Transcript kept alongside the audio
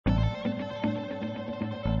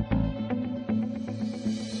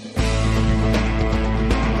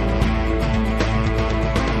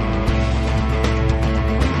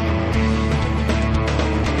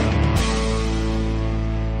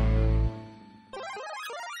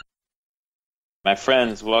My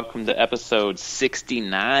friends, welcome to episode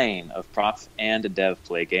 69 of Prof and Dev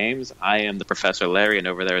Play Games. I am the Professor Larry, and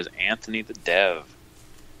over there is Anthony the Dev.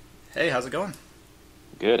 Hey, how's it going?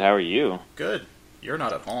 Good, how are you? Good. You're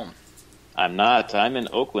not at home. I'm not. I'm in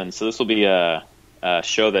Oakland, so this will be a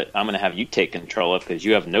show that I'm going to have you take control of because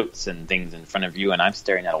you have notes and things in front of you, and I'm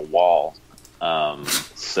staring at a wall.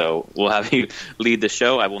 So we'll have you lead the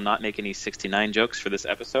show. I will not make any 69 jokes for this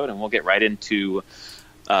episode, and we'll get right into...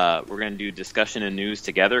 we're going to do discussion and news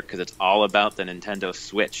together because it's all about the Nintendo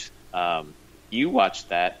Switch. You watched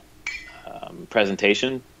that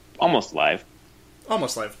presentation almost live.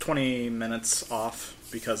 Almost live. 20 minutes off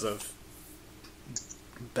because of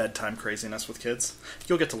bedtime craziness with kids.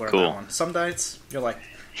 You'll get to learn that one. Some nights, you're like,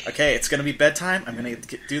 okay, it's going to be bedtime. I'm going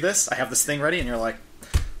to do this. I have this thing ready. And you're like,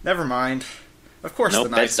 never mind. Of course, the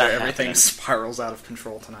nights where everything spirals out of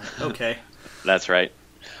control tonight. Okay. That's right.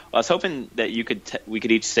 Well, I was hoping that we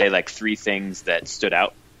could each say like three things that stood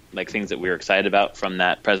out, like things that we were excited about from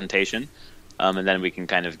that presentation, and then we can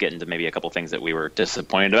kind of get into maybe a couple things that we were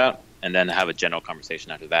disappointed about, and then have a general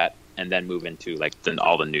conversation after that, and then move into like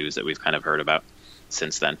all the news that we've kind of heard about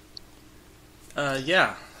since then.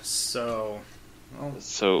 Yeah. So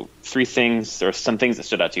three things or some things that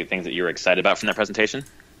stood out to you, things that you were excited about from that presentation.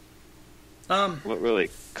 What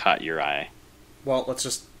really caught your eye? Well, let's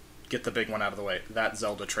just get the big one out of the way. That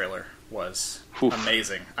Zelda trailer was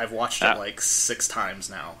amazing. I've watched it like 6 times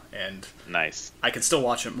now, and nice. I can still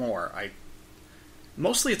watch it more.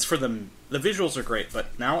 Mostly it's for the visuals are great,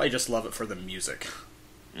 but now I just love it for the music.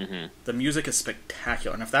 Mm-hmm. The music is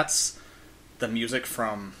spectacular, and if that's the music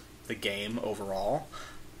from the game overall,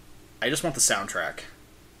 I just want the soundtrack.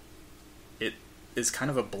 It is kind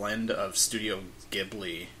of a blend of Studio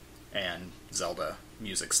Ghibli and Zelda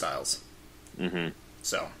music styles. Mm-hmm.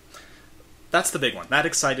 So that's the big one. That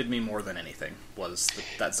excited me more than anything was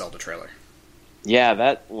that Zelda trailer.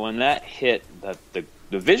 Yeah, when that hit, the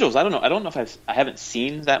visuals. I don't know if I haven't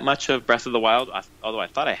seen that much of Breath of the Wild, although I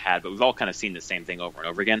thought I had. But we've all kind of seen the same thing over and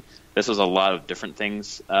over again. This was a lot of different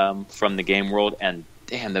things from the game world, and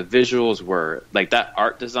damn, the visuals were like that.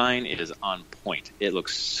 Art design is on point. It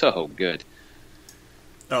looks so good.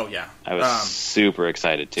 Oh yeah, I was super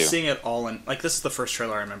excited too. Seeing it all in this is the first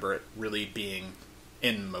trailer I remember it really being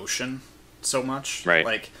in motion so much.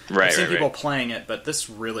 Right. I've seen people playing it, but this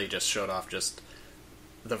really just showed off just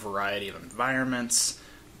the variety of environments,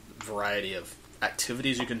 variety of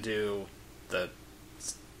activities you can do.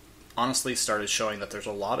 Honestly started showing that there's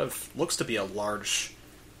looks to be a large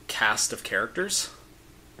cast of characters.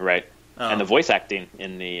 Right. And the voice acting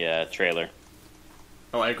in the trailer.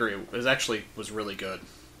 Oh, I agree. It was really good.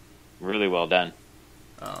 Really well done.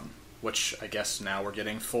 Which I guess now we're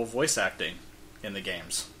getting full voice acting in the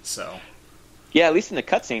games. So yeah, at least in the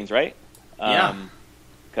cutscenes, right? Yeah.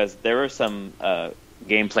 Because there were some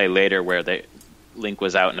gameplay later where Link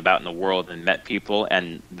was out and about in the world and met people,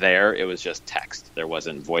 and there it was just text. There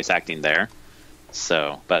wasn't voice acting there.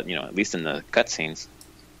 So, but at least in the cutscenes.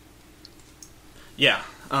 Yeah.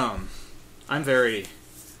 I'm very,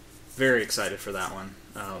 very excited for that one.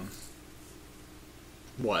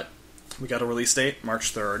 We got a release date,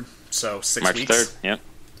 March 3rd, so 6 weeks. March 3rd, yep.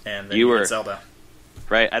 And then you get Zelda.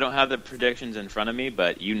 Right, I don't have the predictions in front of me,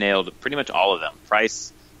 but you nailed pretty much all of them.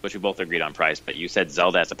 Price, which we both agreed on price, but you said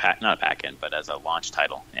Zelda as not a pack-in, but as a launch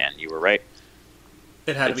title, and you were right.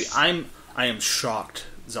 It had to be. I am shocked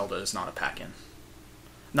Zelda is not a pack-in.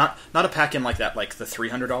 Not a pack-in like that, like the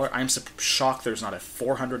 $300. I'm shocked there's not a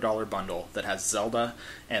 $400 bundle that has Zelda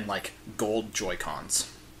and gold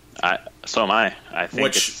Joy-Cons. So am I. I think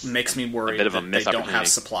which makes me worried that they don't have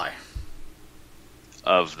supply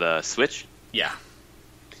of the Switch. Yeah.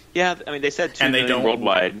 Yeah, I mean they said 2 million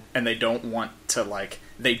worldwide, and they don't want to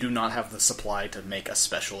they do not have the supply to make a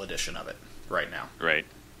special edition of it right now. Right.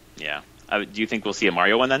 Yeah. Do you think we'll see a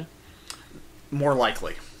Mario one then? More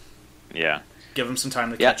likely. Yeah. Give them some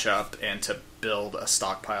time to catch up and to build a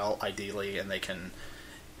stockpile, ideally, and they can...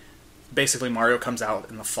 Basically, Mario comes out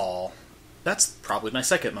in the fall. That's probably my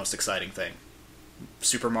second most exciting thing.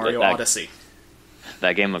 Super Mario Odyssey.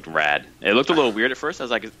 That game looked rad. It looked a little weird at first. I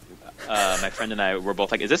was like... my friend and I were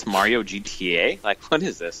both like, is this Mario GTA? Like, what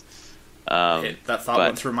is this? That thought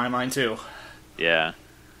went through my mind, too. Yeah.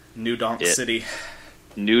 New Donk City.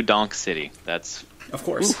 New Donk City. That's... Of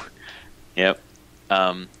course. Ooh. Yep.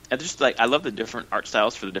 And just I love the different art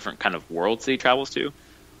styles for the different kind of worlds that he travels to.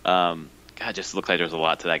 God, it just looks like there's a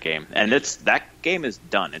lot to that game. And that game is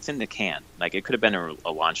done. It's in the can. Like, it could have been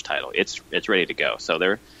a launch title. It's ready to go.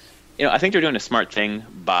 So I think they're doing a smart thing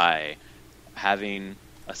by having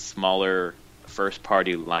a smaller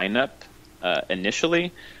first-party lineup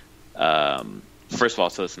initially, first of all,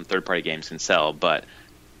 so some third-party games can sell, but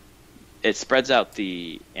it spreads out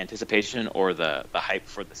the anticipation or the hype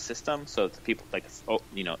for the system, so the people like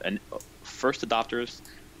and first adopters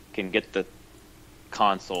can get the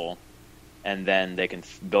console, and then they can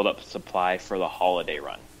build up supply for the holiday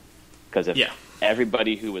run. Because if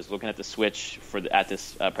everybody who was looking at the Switch at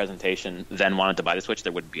this presentation then wanted to buy the Switch,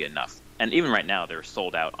 there wouldn't be enough. And even right now, they're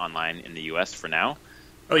sold out online in the U.S. for now.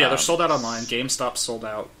 Oh yeah, they're sold out online. GameStop sold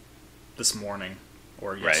out this morning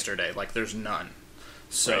or yesterday. Right. Like, there's none.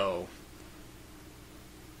 So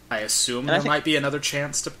I assume there might be another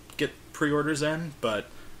chance to get pre-orders in, but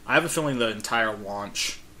I have a feeling the entire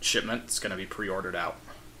launch shipment is going to be pre-ordered out.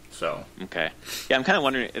 So okay, yeah, I'm kind of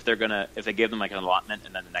wondering if if they give them like an allotment,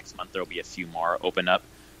 and then the next month there will be a few more open up.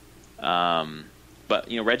 But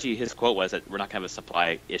Reggie, his quote was that we're not going to have a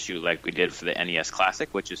supply issue like we did for the NES Classic,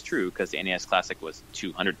 which is true because the NES Classic was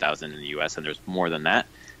 200,000 in the U.S. and there's more than that.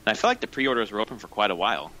 And I feel like the pre-orders were open for quite a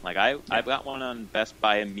while. Like I got one on Best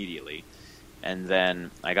Buy immediately, and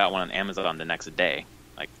then I got one on Amazon the next day.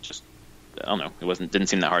 Like just I don't know, didn't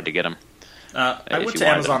seem that hard to get them. I went to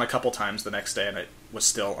Amazon a couple times the next day, and it was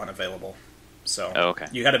still unavailable. So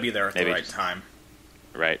you had to be there at the right time.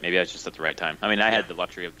 Right, maybe that's just at the right time. I mean, I had the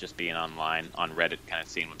luxury of just being online on Reddit, kind of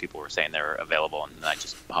seeing when people were saying they were available, and I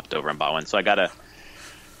just hopped over and bought one. So I got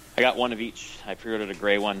one of each. I pre-ordered a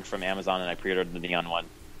gray one from Amazon, and I pre-ordered the neon one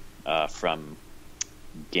from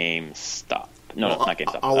GameStop. No, not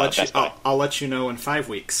GameStop. I'll let you know in 5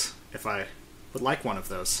 weeks if I would like one of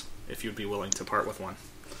those. If you'd be willing to part with one.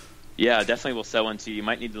 Yeah, definitely will sell one to you. You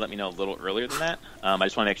might need to let me know a little earlier than that. I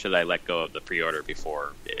just want to make sure that I let go of the pre-order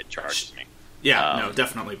before it charges me. Yeah, no,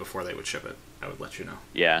 definitely before they would ship it. I would let you know.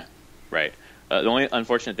 Yeah, right. The only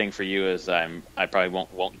unfortunate thing for you is I probably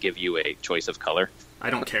won't give you a choice of color. I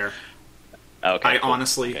don't care. Okay, I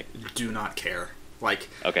honestly do not care. Like,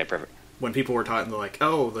 okay, perfect. When people were talking, like,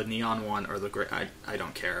 oh, the neon one or the gray, I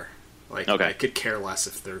don't care. Like, I could care less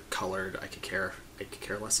if they're colored. I could care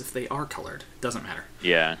less if they are colored. It doesn't matter.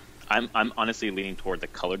 Yeah. I'm honestly leaning toward the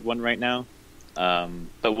colored one right now, but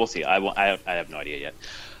we'll see. I have no idea yet.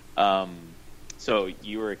 So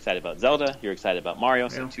you were excited about Zelda. You're excited about Mario.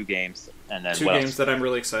 So 2 games, and then 2 games that I'm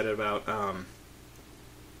really excited about. I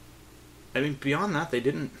mean, beyond that, they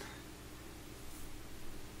didn't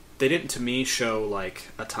to me show like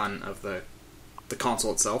a ton of the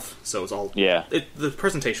console itself. So it was all the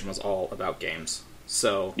presentation was all about games.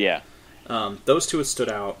 So those 2 have stood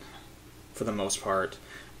out for the most part.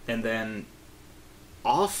 And then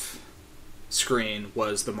off screen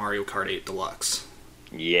was the Mario Kart 8 Deluxe.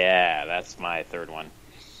 Yeah, that's my third one.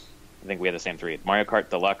 I think we had the same 3. Mario Kart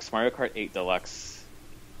Deluxe, Mario Kart 8 Deluxe.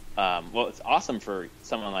 Well, it's awesome for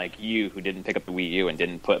someone like you who didn't pick up the Wii U and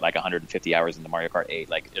didn't put like 150 hours into Mario Kart 8.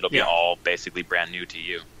 Like, it'll be all basically brand new to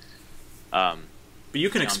you. But you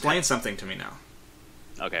can explain something to me now.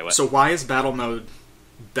 Okay, what? So why is battle mode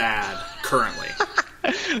bad currently?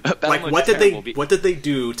 Like, what did they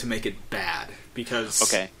do to make it bad? Because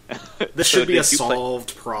this should be a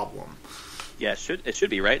solved problem. Yeah, it should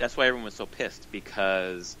be, right? That's why everyone was so pissed,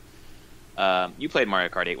 because you played Mario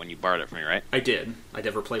Kart 8 when you borrowed it from me, right? I did. I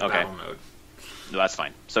never played battle mode. No, that's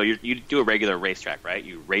fine. So you do a regular racetrack, right?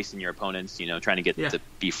 You race in your opponents, trying to get to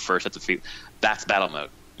be first at the field. That's battle mode.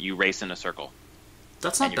 You race in a circle.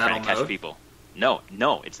 That's not battle mode. And you're trying to catch people.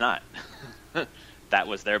 No, it's not. That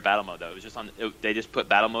was their battle mode, though. It was just they just put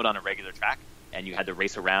battle mode on a regular track, and you had to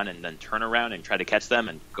race around and then turn around and try to catch them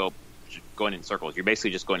and going in circles. You're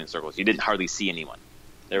basically just going in circles. You didn't hardly see anyone.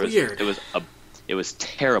 Weird. It was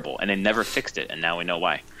terrible, and they never fixed it, and now we know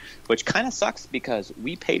why. Which kind of sucks, because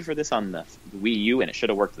we paid for this on the Wii U, and it should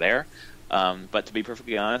have worked there. But to be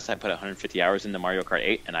perfectly honest, I put 150 hours into Mario Kart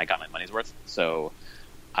 8, and I got my money's worth. So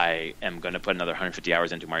I am going to put another 150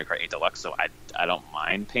 hours into Mario Kart 8 Deluxe, so I don't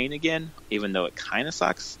mind paying again, even though it kind of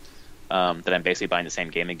sucks that I'm basically buying the same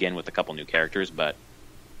game again with a couple new characters. But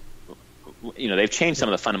they've changed some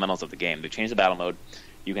of the fundamentals of the game. They've changed the battle mode.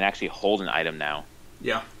 You can actually hold an item now.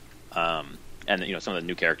 Yeah. And some of the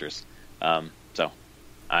new characters. So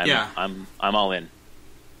I'm all in.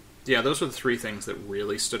 Yeah, those were the 3 things that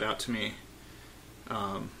really stood out to me.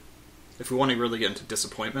 If we want to really get into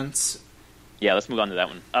disappointments. Yeah, let's move on to that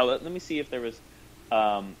one. Let me see if there was...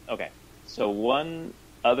 okay, so one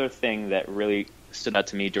other thing that really stood out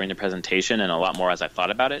to me during the presentation, and a lot more as I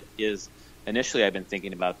thought about it, is initially I've been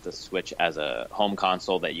thinking about the Switch as a home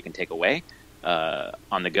console that you can take away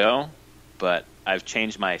on the go, but I've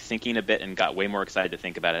changed my thinking a bit and got way more excited to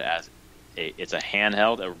think about it as it's a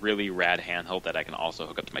handheld, a really rad handheld that I can also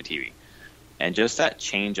hook up to my TV. And just that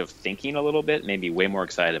change of thinking a little bit made me way more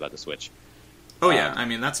excited about the Switch. Oh, yeah. I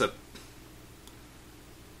mean,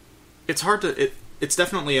 it's hard to... it's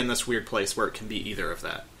definitely in this weird place where it can be either of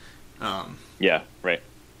that. Yeah, right.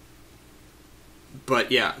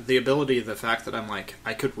 But yeah, the fact that I'm like,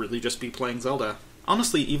 I could really just be playing Zelda.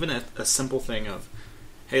 Honestly, even a simple thing of,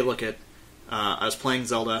 hey, look at, I was playing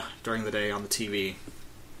Zelda during the day on the TV.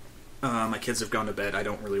 My kids have gone to bed. I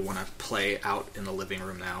don't really want to play out in the living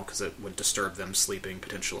room now because it would disturb them sleeping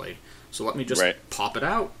potentially. So let me just pop it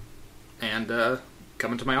out and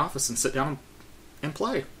come into my office and sit down and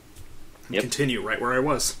play. And continue right where I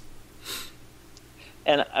was.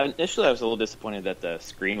 And initially I was a little disappointed that the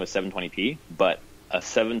screen was 720p, but a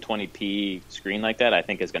 720p screen like that I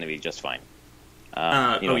think is going to be just fine.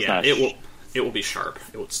 It will be sharp.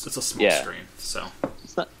 It's a small screen, so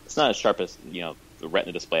it's not as sharp as the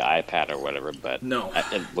Retina display iPad or whatever, but no,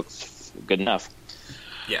 it looks good enough.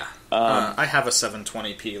 Yeah, I have a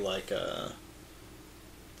 720p like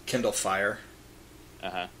Kindle Fire,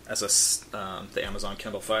 as the Amazon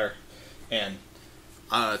Kindle Fire, and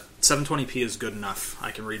 720p is good enough.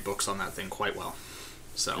 I can read books on that thing quite well.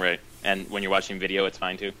 So right, and when you're watching video, it's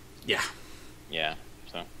fine too. Yeah.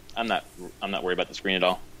 So I'm not worried about the screen at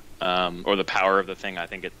all, or the power of the thing. I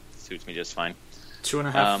think it suits me just fine.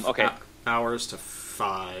 2.5 hours to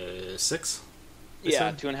 6.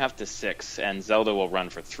 Yeah, 2.5 to 6, and Zelda will run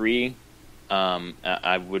for 3.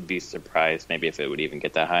 I would be surprised maybe if it would even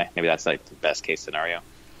get that high. Maybe that's like the best case scenario.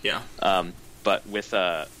 Yeah. But with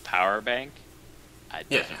a power bank, it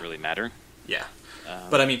doesn't really matter. Yeah.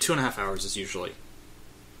 But I mean, 2.5 hours is usually,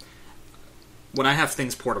 when I have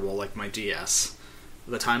things portable like my DS,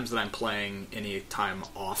 the times that I'm playing any time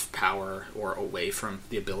off power or away from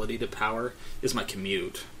the ability to power is my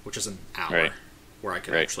commute, which is an hour where I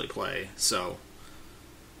can actually play. So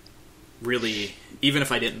really, even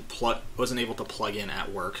if I wasn't able to plug in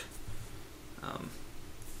at work,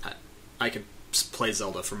 I could play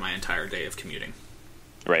Zelda for my entire day of commuting.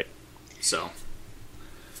 Right. So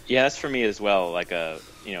yeah, that's for me as well. Like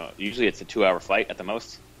usually it's a 2-hour flight at the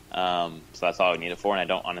most. So that's all I need it for, and I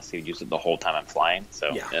don't honestly use it the whole time I'm flying. So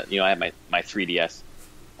I have my 3DS.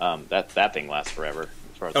 That thing lasts forever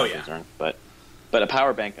as far as I'm concerned. But a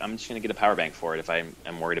power bank, I'm just going to get a power bank for it if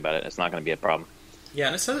I'm worried about it. It's not going to be a problem. Yeah,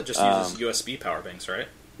 and it said it just uses USB power banks, right?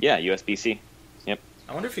 Yeah, USB-C. Yep.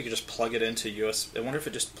 I wonder if you could just plug it into USB. I wonder if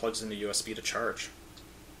it just plugs into USB to charge.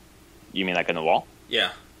 You mean like in the wall?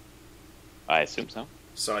 Yeah. I assume so.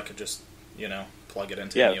 So I could just, plug it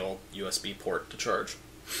into any old USB port to charge.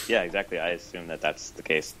 Yeah, exactly. I assume that's the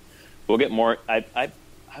case. We'll get more. I'm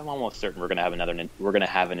almost certain we're going to have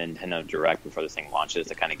a Nintendo Direct before this thing launches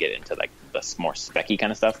to kind of get into like the more specky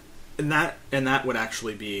kind of stuff. And that would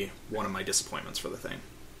actually be one of my disappointments for the thing.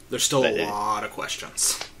 There's still a lot of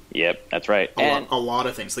questions. Yep, that's right. A lot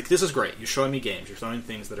of things. Like, this is great. You're showing me games. You're showing me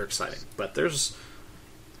things that are exciting.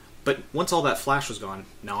 But once all that flash was gone,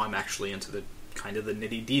 now I'm actually into the kind of the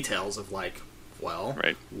nitty details of like,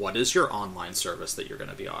 what is your online service that you're going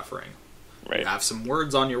to be offering? Right. You have some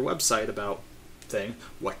words on your website about thing.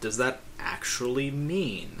 What does that actually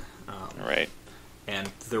mean? Right. And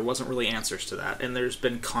there wasn't really answers to that, and there's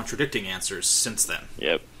been contradicting answers since then.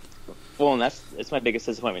 Yep. Well, and it's my biggest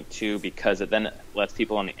disappointment too, because it then lets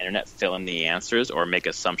people on the internet fill in the answers or make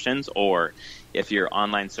assumptions, or if your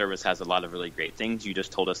online service has a lot of really great things, you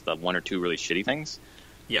just told us the 1 or 2 really shitty things.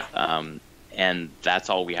 Yeah. And that's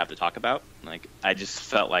all we have to talk about. Like, I just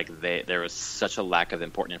felt like there was such a lack of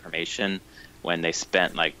important information when they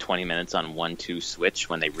spent like 20 minutes on 1-2 Switch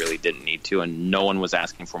when they really didn't need to, and no one was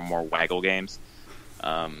asking for more Waggle games.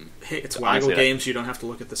 Hey, it's Waggle games. You don't have to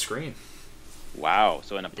look at the screen. Wow!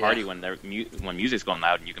 So in a party when music's going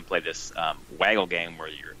loud and you can play this Waggle game where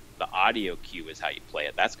the audio cue is how you play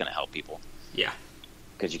it, that's going to help people. Yeah,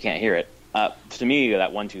 because you can't hear it. To me,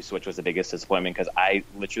 that 1-2 Switch was the biggest disappointment because I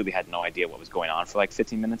literally had no idea what was going on for like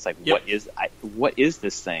 15 minutes. Like, what is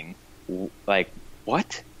this thing? Like,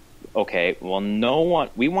 what? Okay, well,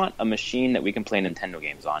 we want a machine that we can play Nintendo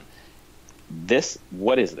games on.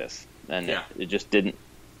 What is this? And it just didn't.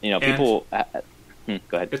 People. Go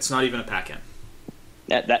ahead. It's not even a pack-in.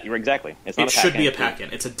 You're exactly. It's not. It should be a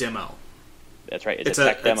pack-in. It's a demo. That's right. It's a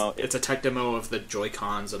tech demo. It's a tech demo of the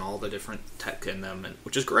Joy-Cons and all the different tech in them,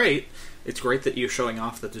 which is great. It's great that you're showing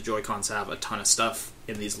off that the Joy-Cons have a ton of stuff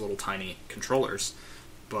in these little tiny controllers,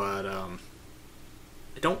 but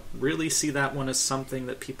I don't really see that one as something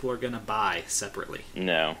that people are going to buy separately.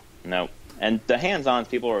 No. And the hands-ons,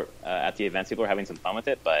 people are at the events. People are having some fun with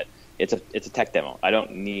it, but it's a tech demo. I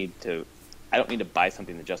don't need to buy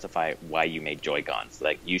something to justify why you made Joy-Cons.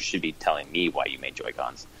 Like, you should be telling me why you made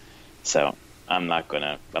Joy-Cons. So I'm not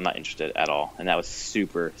interested at all. And that was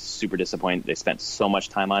super, super disappointing. They spent so much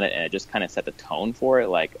time on it, and it just kind of set the tone for it.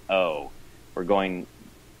 Like, oh, we're going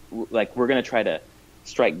to try to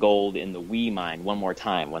strike gold in the Wii mind one more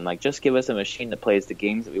time. When like, just give us a machine that plays the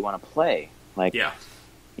games that we want to play. Like, Yeah.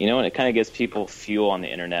 you know, and it kind of gives people fuel on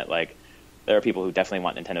the internet. Like, there are people who definitely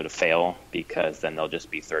want Nintendo to fail because then they'll just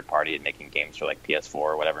be third party and making games for like PS4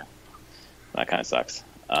 or whatever. That kind of sucks.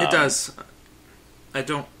 It does. I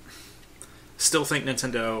don't still think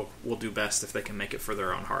Nintendo will do best if they can make it for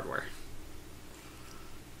their own hardware.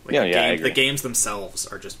 Like I agree. the games themselves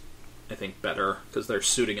are just, I think, better because they're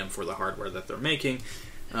suiting them for the hardware that they're making.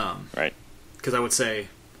 Right. Because I would say,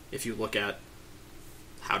 if you look at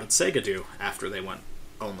how did Sega do after they went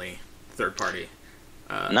only third party?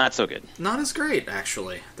 Not so good. Not as great,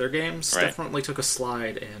 actually. Their games Right. definitely took a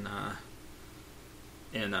slide in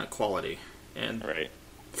quality, and Right.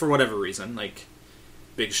 for whatever reason, like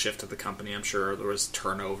big shift of the company. I'm sure there was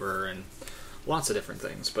turnover and lots of different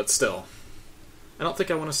things, but still, I don't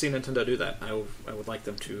think I want to see Nintendo do that. I would like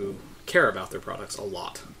them to care about their products a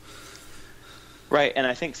lot. Right, and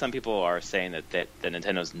I think some people are saying that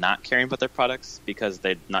Nintendo's not caring about their products because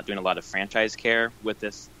they're not doing a lot of franchise care with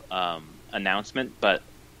this announcement. But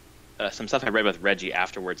some stuff I read with Reggie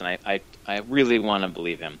afterwards, and I really want to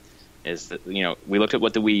believe him, is that, you know, we looked at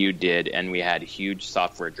what the Wii U did, and we had huge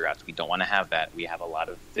software drafts. We don't want to have that. We have a lot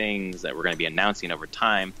of things that we're going to be announcing over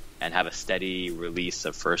time and have a steady release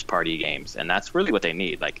of first-party games, and that's really what they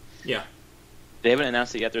need. Like, Yeah. they haven't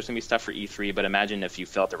announced it yet. There's going to be stuff for E3, but imagine if you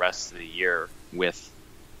filled the rest of the year with,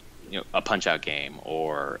 you know, a Punch-Out game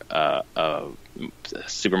or a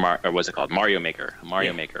Super Mario, or what's it called, Mario Maker,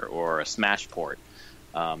 or a Smash port,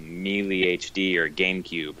 Melee HD or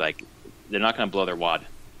GameCube. Like, they're not going to blow their wad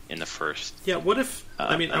in the first. Yeah, what if...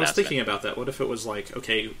 I was announcement. thinking about that. What if it was like,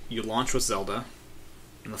 okay, you launch with Zelda,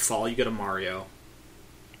 in the fall you get a Mario,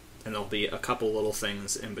 and there'll be a couple little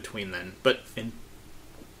things in between then. But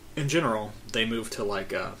in general, they move to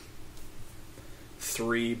like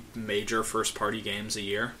 3 major first-party games a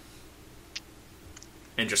year,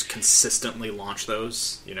 and just consistently launch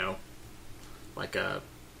those, you know, like a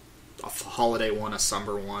holiday one, a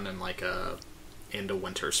summer one, and like a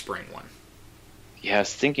winter, spring one. Yeah, I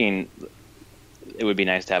was thinking it would be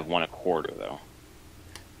nice to have one a quarter, though.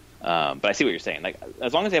 But I see what you're saying. Like,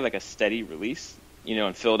 as long as they have like a steady release, you know,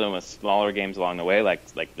 and fill them with smaller games along the way,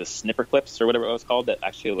 like the snipper clips or whatever it was called, that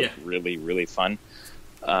actually look really, really fun.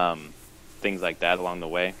 Things like that along the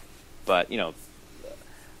way. But, you know,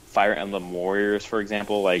 Fire Emblem Warriors, for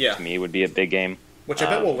example, to me would be a big game. Which I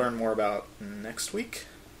bet we'll learn more about next week.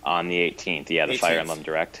 On the 18th, the 18th. Fire Emblem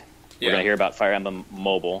Direct. Yeah. We're going to hear about Fire Emblem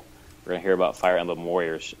Mobile. We're going to hear about Fire Emblem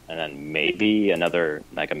Warriors, and then maybe another,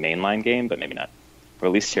 like a mainline game, but maybe not. Or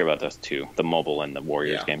at least hear about those two, the mobile and the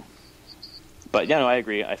Warriors game. But, yeah, no, I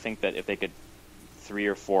agree. I think that if they could 3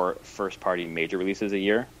 or 4 first-party major releases a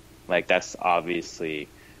year, like, that's obviously,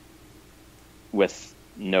 with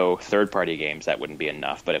no third-party games, that wouldn't be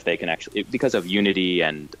enough. But if they can actually, because of Unity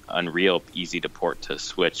and Unreal, easy to port to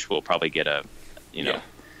Switch, we'll probably get a, you know,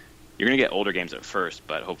 you're going to get older games at first,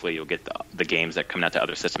 but hopefully you'll get the games that come out to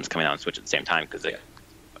other systems coming out on Switch at the same time. Because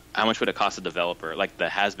how much would it cost a developer? Like the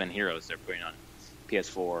Has-Been Heroes they're putting on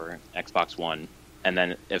PS4, Xbox One, and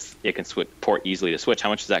then if it can port easily to Switch, how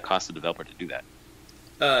much does that cost the developer to do that?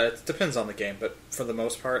 It depends on the game, but for the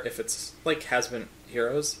most part, if it's like Has-Been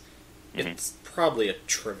Heroes, it's probably a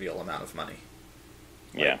trivial amount of money.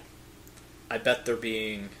 Yeah. I bet they're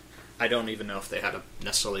being... I don't even know if they had to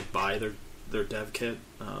necessarily buy their dev kit.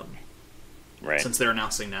 Right. Since they're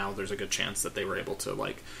announcing now, there's a good chance that they were able to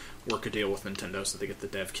work a deal with Nintendo so they get the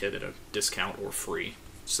dev kit at a discount or free.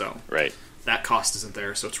 So that cost isn't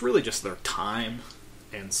there. So it's really just their time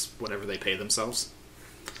and whatever they pay themselves.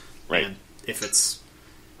 Right. And if it's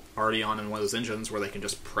already on in one of those engines where they can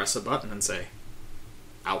just press a button and say,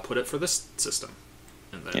 output it for this system,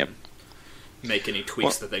 and then make any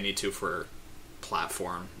tweaks that they need to for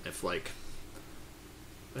platform. If I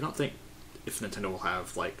don't think if Nintendo will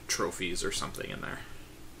have trophies or something in there.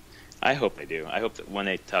 I hope they do. I hope that when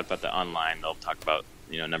they talk about the online, they'll talk about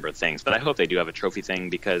a number of things. But I hope they do have a trophy thing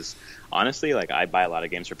because honestly, I buy a lot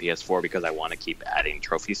of games for PS4 because I want to keep adding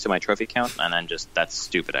trophies to my trophy count, and then that's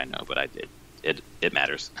stupid, I know, but it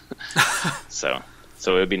matters. So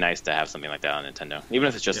it would be nice to have something like that on Nintendo, even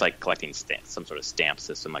if it's just collecting some sort of stamp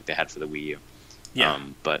system like they had for the Wii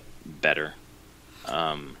U. But better.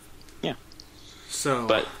 So,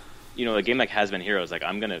 but a game like Has-Been Heroes,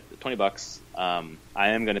 I'm gonna $20. I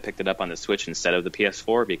am gonna pick it up on the Switch instead of the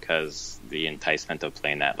PS4 because the enticement of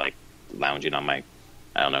playing that lounging on my,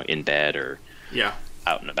 I don't know, in bed or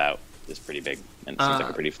out and about is pretty big, and it seems like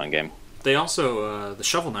a pretty fun game. They also the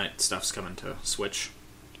Shovel Knight stuff's coming to Switch,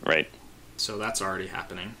 right? So that's already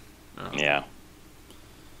happening. Yeah.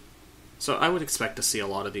 So I would expect to see a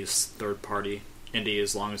lot of these third-party indie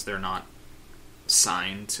as long as they're not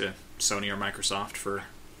signed to Sony or Microsoft for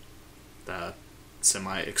the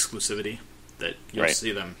semi-exclusivity, that you'll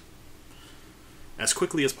see them as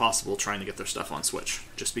quickly as possible trying to get their stuff on Switch,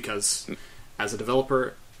 just because as a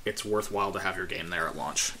developer it's worthwhile to have your game there at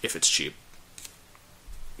launch if it's cheap.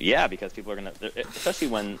 Yeah, because people are going to, especially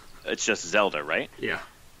when it's just Zelda, right? Yeah.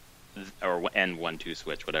 And 1-2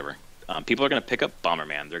 Switch, whatever. People are going to pick up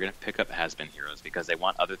Bomberman. They're going to pick up Has-Been Heroes because they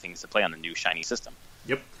want other things to play on the new shiny system.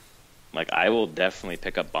 Yep. Like, I will definitely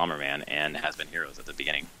pick up Bomberman and Has-Been Heroes at the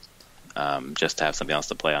beginning, just to have something else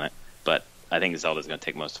to play on it. But I think Zelda's going to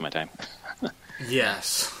take most of my time.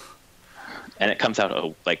 Yes. And it comes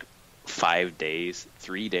out, 5 days,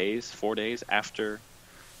 3 days, 4 days after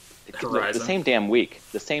Horizon. The same damn week.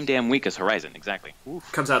 The same damn week as Horizon, exactly.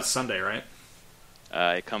 Oof. Comes out Sunday, right?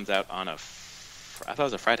 It comes out on I thought it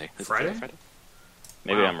was a Friday. Friday?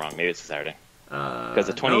 Maybe Wow. I'm wrong. Maybe it's a Saturday. Because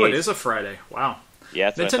the 28th. No, it is a Friday. Wow.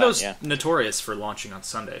 Yeah, Nintendo's notorious for launching on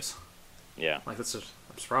Sundays. Yeah. Like, that's a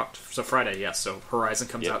sprout. So Friday, yes. So Horizon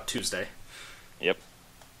comes out Tuesday. Yep.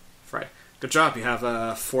 Friday. Good job. You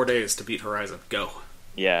have 4 days to beat Horizon. Go.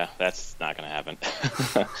 Yeah, that's not going to happen.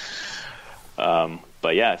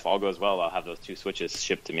 But yeah, if all goes well, I'll have those 2 Switches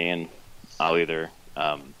shipped to me, and I'll either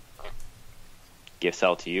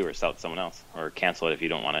sell it to you or sell it to someone else, or cancel it if you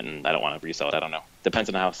don't want it and I don't want to resell it. I don't know. Depends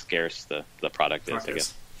on how scarce the product is, I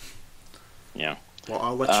guess. Yeah. Well,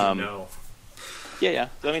 I'll let you know. Yeah.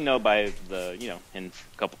 Let me know by in a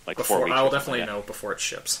couple, 4 weeks. I'll definitely know before it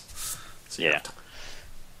ships. So yeah.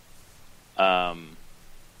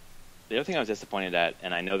 The other thing I was disappointed at,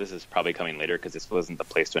 and I know this is probably coming later because this wasn't the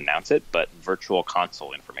place to announce it, but virtual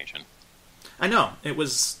console information. I know that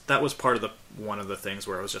was part of one of the things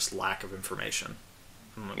where it was just lack of information.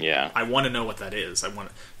 Yeah, I want to know what that is.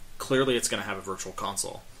 Clearly it's going to have a virtual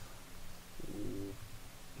console,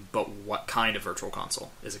 but what kind of virtual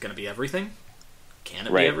console? Is it going to be everything? Can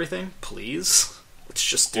it be everything? Please, let's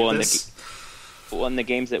just do this. In the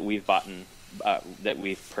games that we've bought that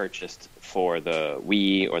we've purchased for the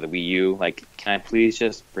Wii or the Wii U, can I please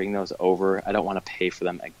just bring those over? I don't want to pay for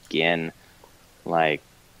them again. I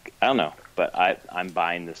don't know, but I'm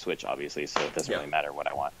buying the Switch, obviously, so it doesn't really matter what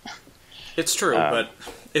I want. It's true, but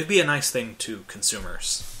it'd be a nice thing to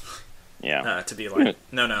consumers. Yeah. To be like,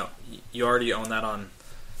 no, you already own that on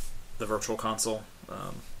the virtual console.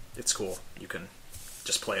 It's cool. You can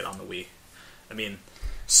just play it on the Wii. I mean,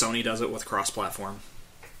 Sony does it with cross-platform.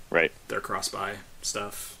 Right. Their cross-buy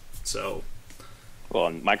stuff. So. Well,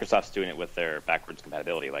 and Microsoft's doing it with their backwards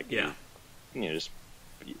compatibility. Just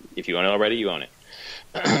if you own it already, you own it.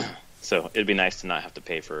 So it'd be nice to not have to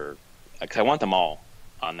pay for. Because I want them all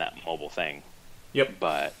on that mobile thing. Yep.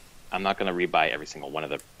 But I'm not going to rebuy every single one of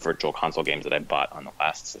the virtual console games that I bought on the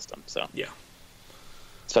last system. So yeah.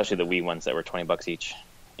 Especially the Wii ones that were $20 each.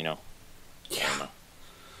 Yeah.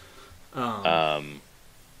 I don't know.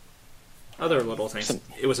 Other little things.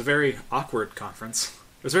 It was a very awkward conference.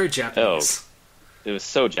 It was very Japanese. Oh, it was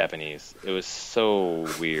so Japanese. It was so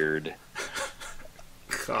weird.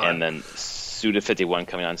 God. And then Suda51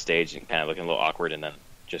 coming on stage and kind of looking a little awkward, and then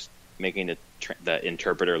just making the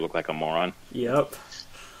interpreter look like a moron. Yep.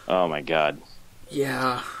 Oh my god.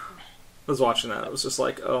 Yeah. I was watching that. I was just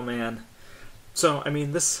like, oh man. So, I mean,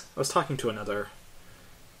 I was talking to another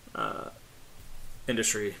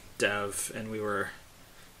industry dev, and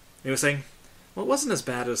he was saying, well, it wasn't as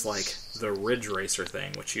bad as, the Ridge Racer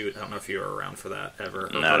thing, which I don't know if you were around for that ever.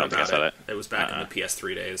 No, I don't think I saw that. It was back in the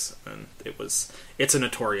PS3 days, and it's a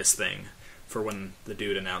notorious thing for when the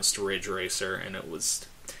dude announced Ridge Racer, and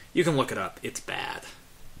you can look it up, it's bad.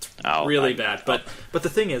 It's really bad. But the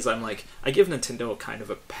thing is, I give Nintendo kind of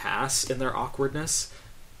a pass in their awkwardness,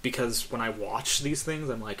 because when I watch these things,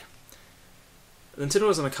 I'm like, Nintendo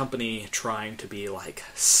isn't a company trying to be,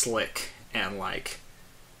 slick and,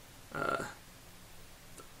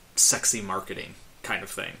 sexy marketing kind of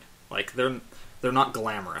thing. They're not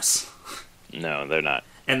glamorous. No, they're not.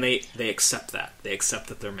 And they accept that. They accept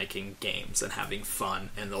that they're making games and having fun,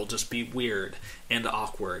 and they'll just be weird and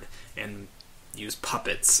awkward and use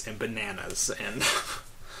puppets and bananas and...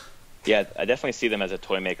 Yeah, I definitely see them as a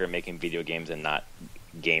toy maker making video games and not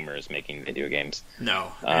gamers making video games.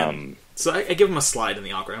 No. So I give them a slide in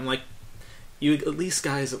the awkward. I'm like, you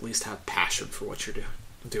guys at least have passion for what you're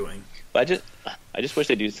doing. But I just wish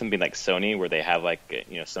they'd do something like Sony, where they have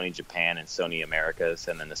Sony Japan and Sony Americas,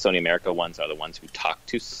 and then the Sony America ones are the ones who talk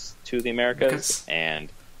to the Americas, and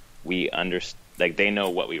we they know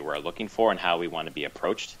what we were looking for and how we want to be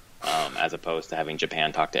approached, as opposed to having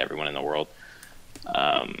Japan talk to everyone in the world.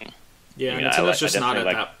 Nintendo's just not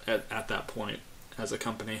at that point as a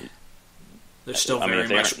company. They're still I mean, very if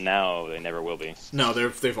they much aren't now, they never will be. no.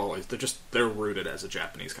 They're rooted as a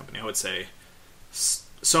Japanese company. I would say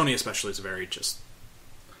Sony especially is a very just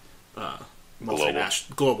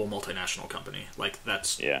global multinational company. Like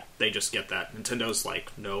that's they just get that. Nintendo's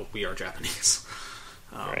like, no, we are Japanese.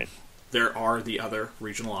 Right. There are the other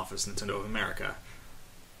regional office, Nintendo of America,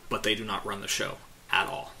 but they do not run the show at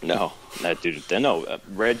all. No, that dude. No,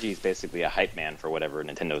 Reggie's basically a hype man for whatever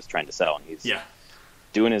Nintendo's trying to sell, and he's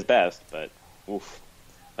doing his best. But oof,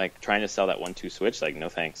 like trying to sell that 1-2 Switch, like no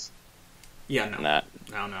thanks. Yeah, no,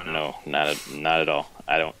 no, not at all.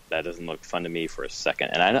 I don't. That doesn't look fun to me for a second.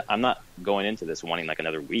 And I'm not going into this wanting like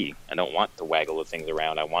another Wii. I don't want to waggle the things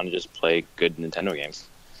around. I want to just play good Nintendo games.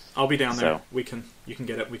 I'll be down there. You can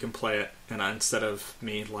get it. We can play it. And instead of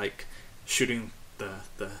me like shooting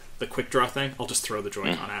the quick draw thing, I'll just throw the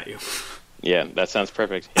Joy-Con at you. Yeah, that sounds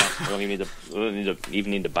perfect. Yeah, we don't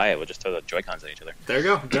even need to buy it. We'll just throw the Joy-Cons at each other. There you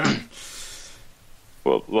go. Done.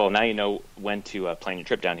 Well, now you know when to plan your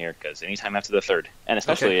trip down here, because anytime after the 3rd, and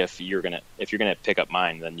especially if you're gonna pick up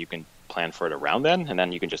mine, then you can plan for it around then, and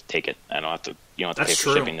then you can just take it. I don't have to. You don't have to pay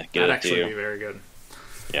for shipping to get it to you. That'd actually be very good.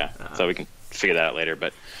 Yeah, so we can figure that out later.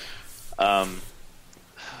 But what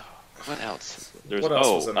else? What else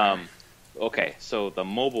was in there? Okay, so the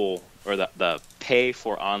mobile or the pay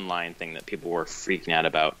for online thing that people were freaking out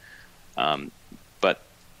about, but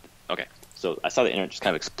okay. So I saw the internet just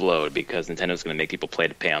kind of explode because Nintendo's going to make people play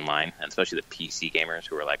to pay online, and especially the PC gamers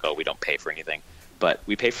who are like, "Oh, we don't pay for anything," but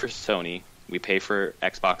we pay for Sony, we pay for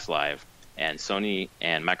Xbox Live, and Sony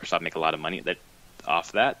and Microsoft make a lot of money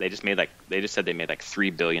off that. They just said they made like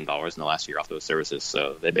 $3 billion in the last year off those services,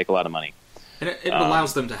 so they make a lot of money. And it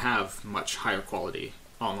allows them to have much higher quality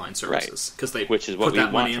online services because they which is what put we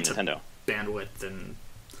that want money from into Nintendo. Bandwidth and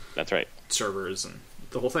that's right, servers and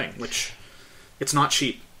the whole thing. Which it's not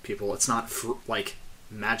cheap. People, it's not like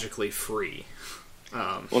magically free.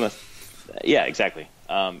 Yeah, exactly.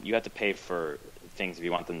 You have to pay for things if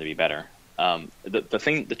you want them to be better.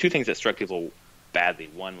 The two things that struck people badly.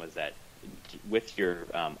 One was that with your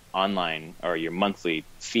online or your monthly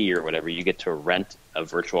fee or whatever, you get to rent a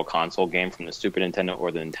virtual console game from the Super Nintendo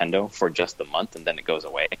or the Nintendo for just the month, and then it goes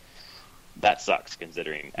away. That sucks,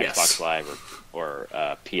 considering Xbox Live or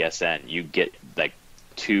PSN. You get like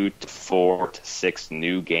 2 to 4 to 6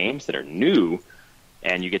 new games that are new,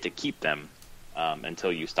 and you get to keep them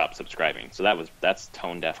until you stop subscribing. So that's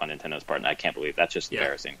tone deaf on Nintendo's part, and I can't believe that's just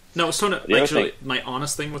embarrassing. No, it's tone deaf. Actually, my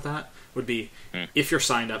honest thing with that would be if you're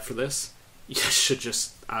signed up for this, you should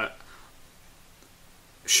just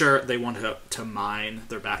sure they want to mine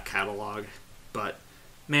their back catalog, but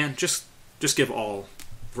man, just give all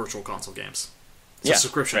virtual console games. It's a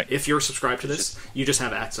subscription. Right. If you're subscribed to this, you just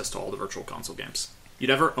have access to all the virtual console games. You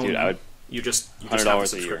never own them. You just have a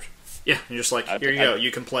subscription. Yeah, you're just like, here you go. You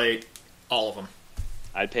can play all of them.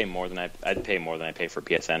 I'd pay more than I pay for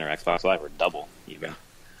PSN or Xbox Live, or double even.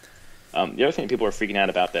 The other thing people are freaking out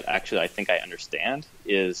about that actually I think I understand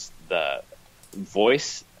is the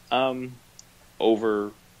voice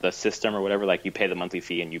over the system or whatever. Like you pay the monthly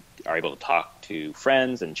fee and you are able to talk to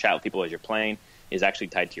friends and chat with people as you're playing is actually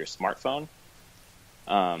tied to your smartphone.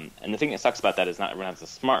 And the thing that sucks about that is not everyone has a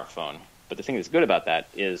smartphone. But the thing that's good about that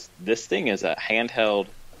is this thing is a handheld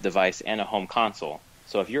device and a home console.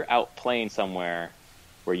 So if you're out playing somewhere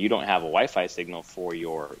where you don't have a Wi-Fi signal for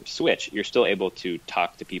your Switch, you're still able to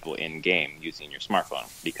talk to people in-game using your smartphone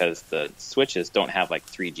because the Switches don't have like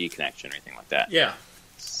 3G connection or anything like that. Yeah.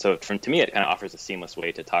 So to me, it kind of offers a seamless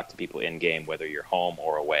way to talk to people in-game, whether you're home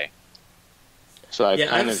or away. So I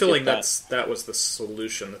have a feeling that was the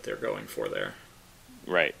solution that they're going for there.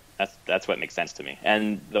 Right. That's what makes sense to me.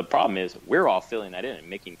 And the problem is we're all filling that in and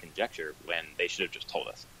making conjecture when they should have just told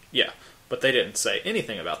us. Yeah, but they didn't say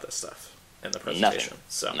anything about this stuff in the presentation. Nothing.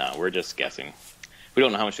 So no, we're just guessing. We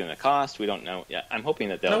don't know how much it's going to cost. We don't know. Yeah, I'm hoping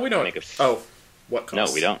that they'll make a... what cost?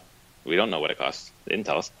 No, we don't. We don't know what it costs. They didn't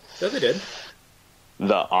tell us. Yeah, they did.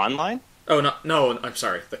 The online? Oh, no, I'm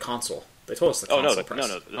sorry. The console. They told us the console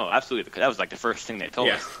price. No, absolutely. That was like the first thing they told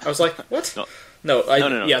us. I was like, what? No.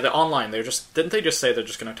 Yeah, the online. Didn't they just say they're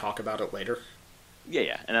just going to talk about it later?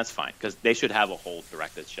 Yeah, and that's fine because they should have a whole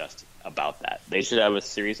direct that's just about that. They should have a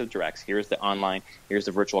series of directs. Here's the online. Here's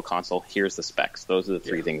the virtual console. Here's the specs. Those are the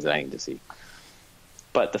three things that I need to see.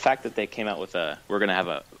 But the fact that they came out with we're going to have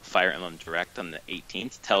a Fire Emblem Direct on the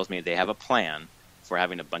 18th tells me they have a plan for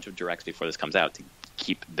having a bunch of directs before this comes out to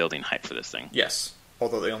keep building hype for this thing. Yes,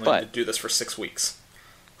 although they only need to do this for 6 weeks.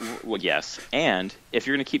 Well, yes, and if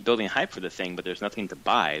you're going to keep building hype for the thing, but there's nothing to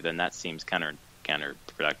buy, then that seems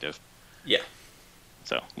counterproductive. Yeah.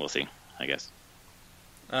 So we'll see, I guess.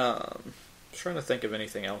 I'm trying to think of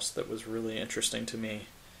anything else that was really interesting to me.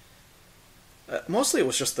 Mostly it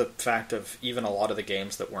was just the fact of even a lot of the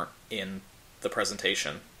games that weren't in the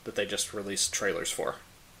presentation that they just released trailers for.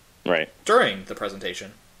 Right. During the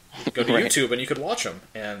presentation. You could go to Right. YouTube and you could watch them,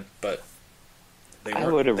 but they I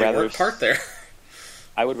weren't, would have they rather weren't part there.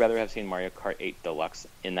 I would rather have seen Mario Kart 8 Deluxe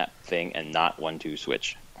in that thing and not 1-2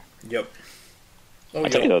 Switch. Yep. Oh, I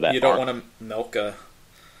tell you though, that you don't arc- want to milk a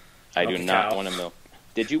I milk do a not cow. want to milk.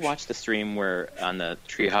 Did you watch the stream where on the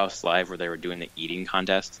Treehouse Live where they were doing the eating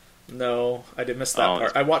contest? No, I did miss that Oh,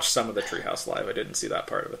 part. I watched some of the Treehouse Live. I didn't see that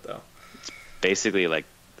part of it though. Basically, like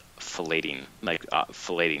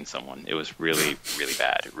filleting someone. It was really, really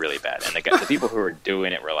bad, really bad. And the people who were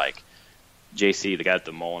doing it were like, JC, the guy with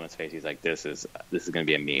the mole on his face. He's like, this is going to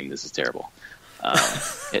be a meme. This is terrible.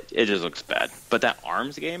 It just looks bad. But that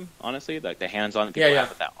ARMS game, honestly, like the hands-on people have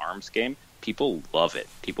with that ARMS game, people love it.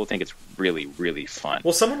 People think it's really, really fun.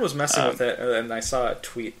 Well, someone was messing with it, and I saw a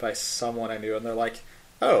tweet by someone I knew, and they're like,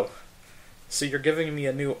 "Oh, so you're giving me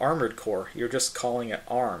a new Armored Core? You're just calling it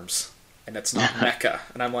ARMS, and it's not Mecha."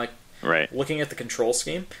 And I'm like, right. Looking at the control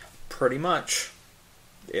scheme, pretty much,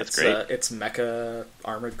 That's great. It's Mecha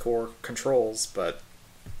Armored Core controls, but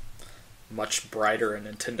much brighter and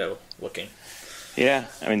Nintendo looking. Yeah,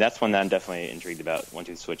 I mean that's one that I'm definitely intrigued about.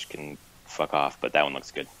 1-2 Switch can fuck off, but that one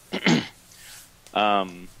looks good.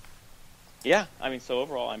 Yeah, I mean, so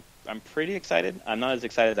overall, I'm pretty excited. I'm not as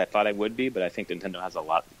excited as I thought I would be, but I think Nintendo has a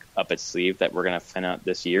lot up its sleeve that we're gonna find out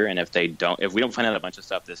this year. And if we don't find out a bunch of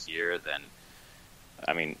stuff this year, then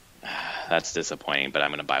I mean, that's disappointing. But I'm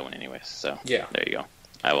gonna buy one anyways. So Yeah. there you go.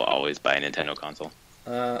 I will always buy a Nintendo console.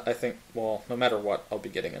 I think, well, no matter what, I'll be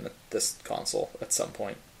getting this console at some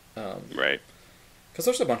point. Right. Because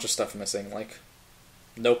there's a bunch of stuff missing, like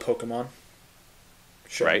no Pokemon.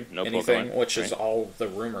 Right, no anything, Pokemon, which is right. all the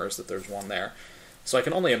rumors that there's one there. So I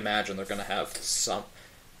can only imagine they're going to have some.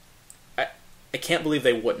 I can't believe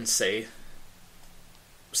they wouldn't say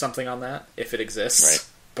something on that if it exists Right.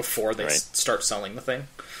 before they Right. start selling the thing.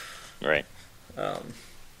 Right. Um,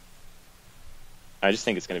 I just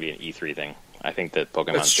think it's going to be an E3 thing. I think that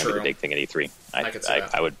Pokemon's That's going to be true. the big thing at E3. I could see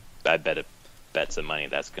that. I'd bet some money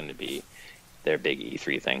that's going to be their big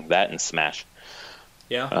E3 thing. That and Smash.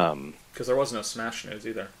 yeah, because there was no Smash news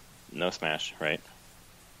either. No Smash, right?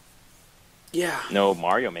 Yeah, No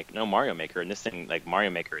Mario Maker, and this thing, like Mario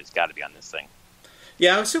Maker, has got to be on this thing.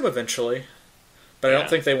 yeah, I assume eventually, but I Yeah. don't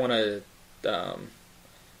think they want to.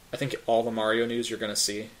 I think all the Mario news you're going to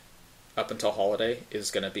see up until holiday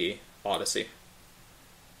is going to be Odyssey.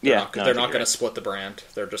 They're not I going think to you're split the brand.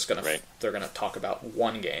 They're just going Right. to talk about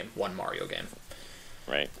one game, one Mario game.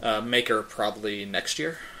 right. Maker probably next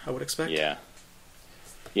year, I would expect.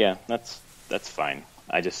 Yeah, that's fine.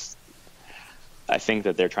 I think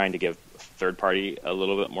that they're trying to give third party a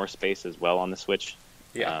little bit more space as well on the Switch.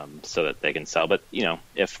 Yeah. So that they can sell. But,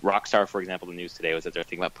 if Rockstar, for example, the news today was that they're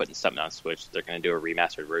thinking about putting something on Switch, they're going to do a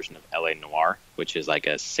remastered version of LA Noire, which is like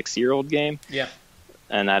a 6-year-old game. Yeah.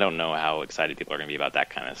 And I don't know how excited people are going to be about that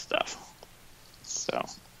kind of stuff. So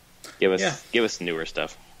give us newer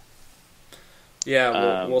stuff.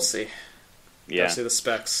 Yeah, we'll see. Yeah. Gotta see the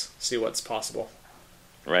specs, see what's possible.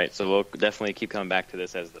 Right. So we'll definitely keep coming back to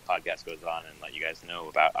this as the podcast goes on and let you guys know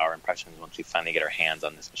about our impressions once we finally get our hands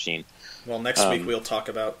on this machine. Well, next week we'll talk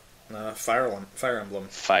about Fire Emblem.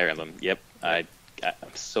 Fire Emblem. Yep. I'm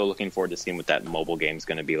so looking forward to seeing what that mobile game's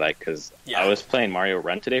going to be like, because Yeah. I was playing Mario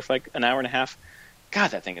Run today for like an hour and a half.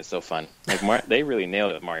 God, that thing is so fun. Like they really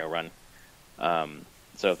nailed it with Mario Run.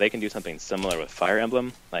 So if they can do something similar with Fire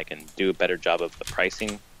Emblem, like, and do a better job of the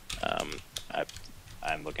pricing,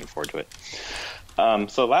 I'm looking forward to it.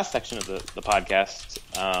 So last section of the podcast,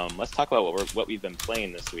 let's talk about what we've been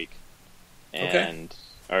playing this week. And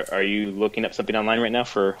are you looking up something online right now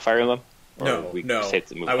for Fire Emblem? Or No.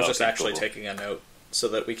 I was just actually cool. taking a note so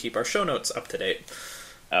that we keep our show notes up to date.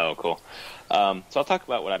 Oh, cool. So I'll talk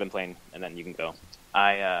about what I've been playing, and then you can go.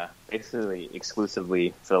 I basically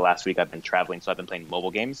exclusively for the last week I've been traveling, so I've been playing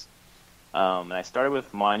mobile games. And I started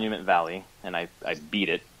with Monument Valley, and I beat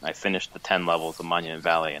it. I finished the 10 levels of Monument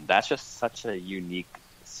Valley, and that's just such a unique,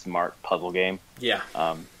 smart puzzle game. Yeah.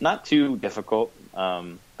 Not too difficult,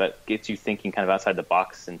 but gets you thinking kind of outside the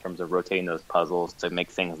box in terms of rotating those puzzles to make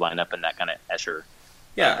things line up in that kind of Escher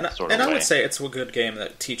sort of I way. would say it's a good game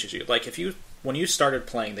that teaches you. Like, when you started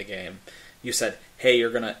playing the game, you said, hey, you're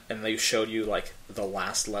gonna, and they showed you, like, the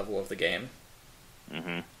last level of the game,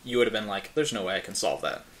 you would have been like, there's no way I can solve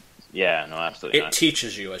that. Yeah, no, absolutely It not.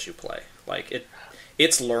 teaches you as you play. Like,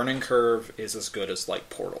 its learning curve is as good as, like,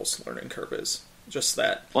 Portal's learning curve is. Just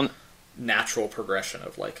that natural progression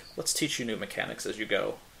of, like, let's teach you new mechanics as you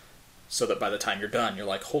go, so that by the time you're done, you're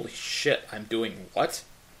like, holy shit, I'm doing what?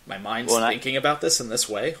 my mind's thinking about this in this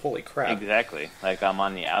way. Holy crap! Exactly. Like I'm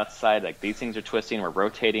on the outside. Like these things are twisting. We're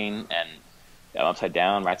rotating, and I'm upside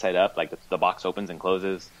down, right side up. Like the box opens and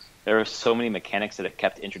closes. There were so many mechanics that it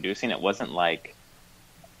kept introducing. It wasn't like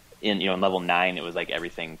in level 9. It was like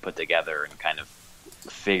everything put together and kind of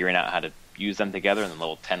figuring out how to use them together. And then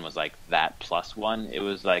level 10 was like that plus one. It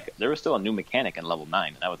was like there was still a new mechanic in level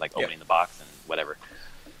 9, and that was like opening the box and whatever.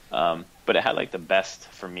 But it had like the best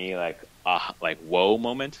for me like whoa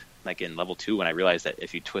moment like in level 2 when I realized that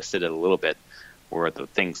if you twisted it a little bit, where the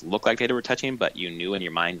things looked like they were touching, but you knew in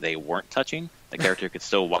your mind they weren't touching, the character could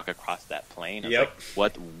still walk across that plane. I was like,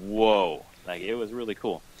 what? Whoa! Like it was really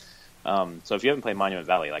cool. So if you haven't played Monument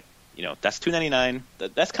Valley, like that's $2.99.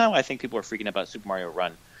 That's kind of why I think people are freaking about Super Mario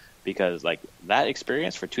Run, because like that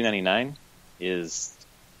experience for $2.99 is,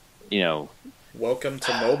 welcome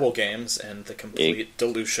to mobile games and the complete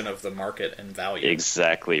dilution of the market and value.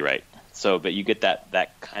 Exactly right. So, but you get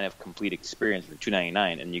that kind of complete experience for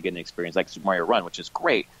 $2.99, and you get an experience like Super Mario Run, which is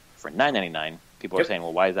great for $9.99. People are saying,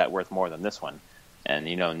 well, why is that worth more than this one? And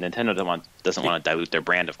Nintendo doesn't want to dilute their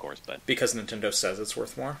brand, of course, but because Nintendo says it's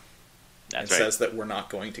worth more. That's right. It says that we're not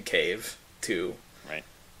going to cave to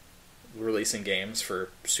releasing games for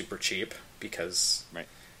super cheap, because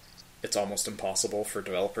it's almost impossible for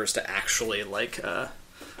developers to actually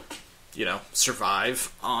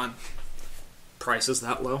survive on prices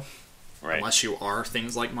that low. Right. Unless you are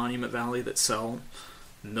things like Monument Valley that sell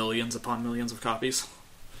millions upon millions of copies.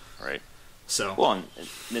 Right. So well,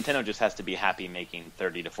 Nintendo just has to be happy making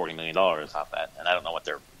 $30 to $40 million off that, and I don't know what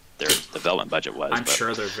their development budget was. I'm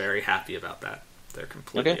sure they're very happy about that. They're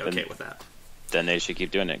completely okay with that. Then they should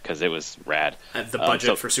keep doing it because it was rad. The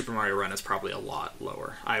budget for Super Mario Run is probably a lot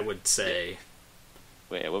lower. I would say.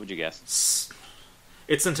 Wait, what would you guess?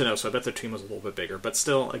 It's Nintendo, so I bet their team was a little bit bigger. But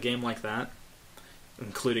still, a game like that,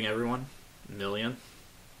 including everyone, $1 million,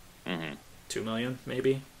 $2 million,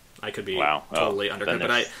 maybe. I could be totally undercut,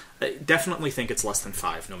 but I definitely think it's less than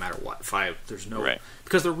 5, no matter what. 5, there's no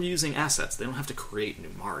because they're reusing assets. They don't have to create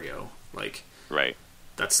new Mario.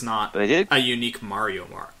 That's not a unique Mario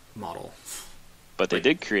model. But they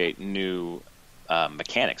did create new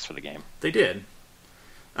mechanics for the game. They did,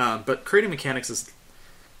 but creating mechanics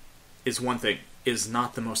is one thing. Is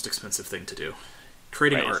not the most expensive thing to do.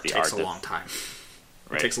 Creating art takes a long time.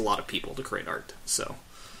 It takes a lot of people to create art. So,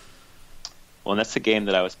 well, and that's the game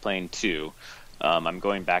that I was playing too. I'm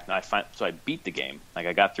going back now. I beat the game. Like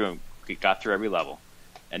I got through every level,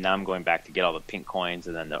 and now I'm going back to get all the pink coins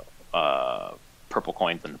and then the purple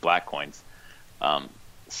coins and the black coins.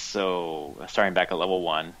 So starting back at level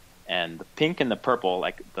 1, and the pink and the purple,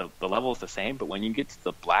 like the level is the same, but when you get to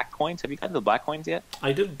the black coins, have you gotten the black coins yet?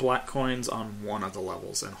 I did black coins on one of the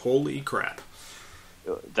levels, and holy crap.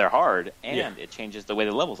 They're hard, and it changes the way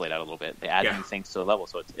the level's laid out a little bit. They add new things to the level,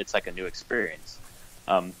 so it's like a new experience.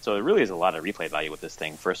 So it really is a lot of replay value with this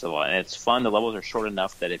thing, first of all. And it's fun. The levels are short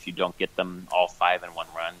enough that if you don't get them all 5 in one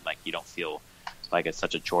run, like you don't feel like it's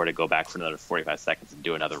such a chore to go back for another 45 seconds and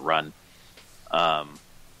do another run.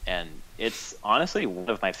 And it's honestly one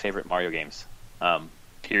of my favorite Mario games,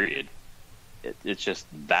 period. It's just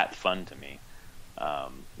that fun to me.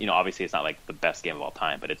 Obviously it's not like the best game of all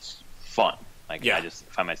time, but it's fun. I just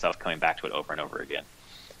find myself coming back to it over and over again.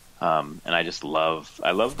 And I love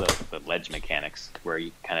the ledge mechanics where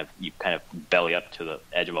you kind of belly up to the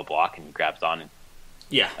edge of a block and you grab on. And,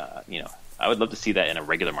 I would love to see that in a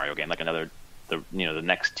regular Mario game, like the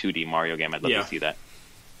next 2D Mario game. I'd love to see that.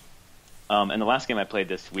 And the last game I played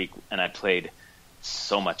this week, and I played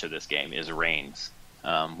so much of this game, is Reigns.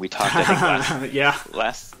 We talked, I think,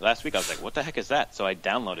 last week. I was like, what the heck is that? So I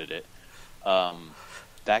downloaded it.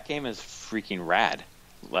 That game is freaking rad.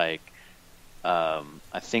 Like, I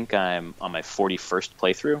think I'm on my 41st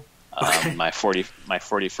playthrough, my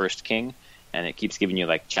 41st king, and it keeps giving you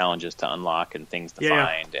like challenges to unlock and things to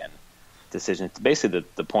find and decisions. Basically,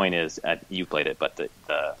 the point is, you played it, but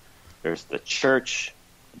there's the church,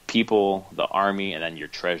 people, the army, and then your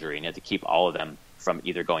treasury, and you have to keep all of them from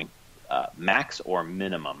either going max or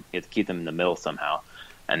minimum. You have to keep them in the middle somehow,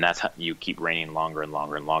 and that's how you keep reigning longer and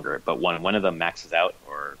longer and longer. But when one of them maxes out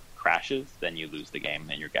or crashes, then you lose the game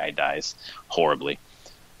and your guy dies horribly.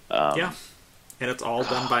 And it's all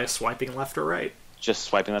done by swiping left or right. Just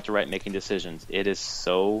swiping left or right, making decisions. It is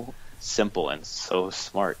so simple and so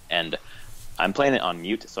smart. And I'm playing it on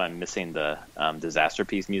mute, so I'm missing the disaster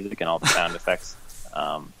piece music and all the sound effects.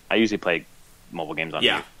 I usually play mobile games on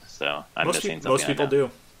mute, so I'm missing something. Most people do.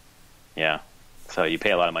 Yeah. So you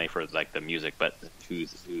pay a lot of money for like the music, but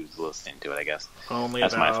who's listening to it? I guess only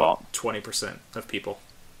that's my fault. 20% of people.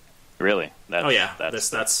 Really? That was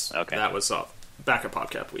back at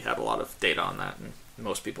podcast. We had a lot of data on that, and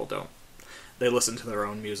most people don't. They listen to their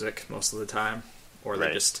own music most of the time, or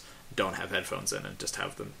they just don't have headphones in and just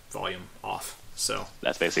have the volume off. So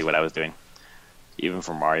that's basically what I was doing, even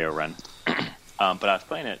for Mario Run. But I was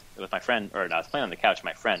playing it with my friend, or I was playing on the couch.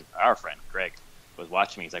 Our friend Greg, was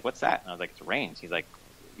watching me. He's like, "What's that?" And I was like, "It's Reigns." He's like,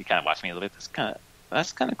 he kind of watched me a little bit.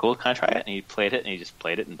 That's kind of cool. Can I try it? And he played it, and he just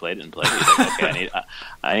played it and played it and played it. He's like, "Okay,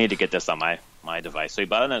 I need to get this on my device." So he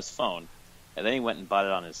bought it on his phone, and then he went and bought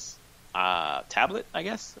it on his tablet, I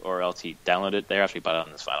guess, or else he downloaded it there after he bought it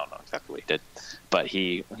on his phone. I don't know exactly what he did, but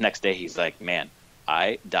next day he's like, "Man,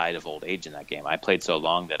 I died of old age in that game. I played so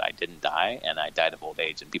long that I didn't die, and I died of old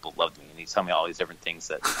age, and people loved me." And he's telling me all these different things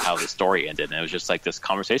how the story ended, and it was just like this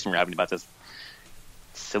conversation we're having about this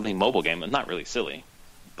silly mobile game. Not really silly,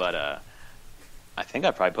 but I think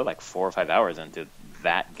I probably put like 4 or 5 hours into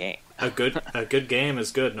that game. A good game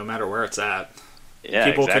is good no matter where it's at. Yeah,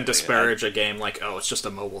 people exactly. can disparage a game like, oh, it's just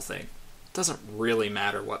a mobile thing. It doesn't really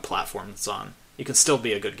matter what platform it's on. You can still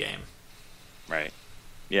be a good game. Right.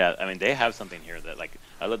 Yeah, I mean, they have something here that, like,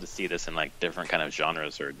 I'd love to see this in, like, different kind of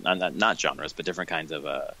genres, or not genres, but different kinds of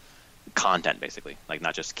content, basically. Like,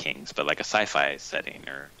 not just Kings, but like a sci-fi setting,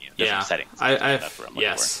 or different settings. That's what I'm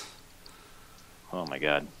looking for. Oh my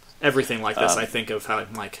god. Everything like this, I think of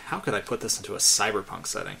how could I put this into a cyberpunk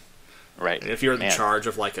setting? Right. If you're in charge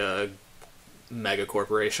of like a mega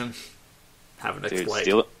corporation, having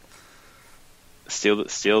to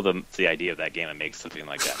steal the idea of that game and make something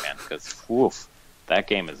like that, man. Because that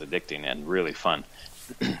game is addicting and really fun.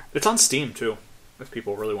 It's on Steam too, if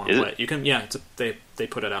people really want to play it. You can, they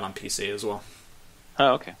put it out on PC as well.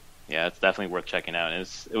 Oh, okay. Yeah, it's definitely worth checking out. It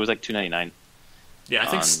was like $2.99. Yeah, I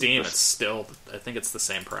think Steam, it's still, I think it's the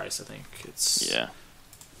same price. I think it's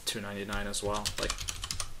 $2.99 as well. Like,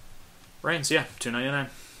 Reigns, $2.99.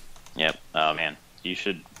 Yep. Oh, man. You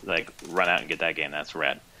should, like, run out and get that game. That's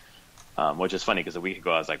rad. Which is funny, because a week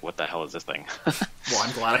ago I was like, what the hell is this thing? Well,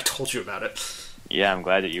 I'm glad I told you about it. Yeah, I'm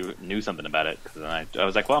glad that you knew something about it. Because I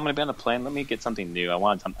was like, well, I'm going to be on the plane. Let me get something new. I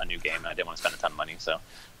wanted a new game, and I didn't want to spend a ton of money. So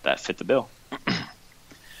that fit the bill.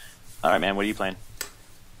 All right, man. What are you playing?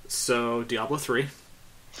 So, Diablo 3.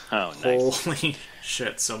 Oh, nice. Holy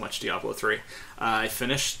shit, so much Diablo 3. I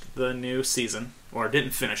finished the new season, or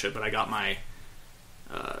didn't finish it, but I got my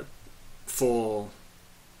full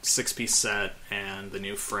 6-piece set and the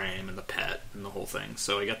new frame and the pet and the whole thing.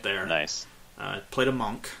 So I got there. Nice. Played a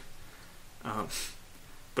monk.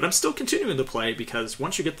 But I'm still continuing to play because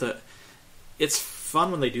once you get it's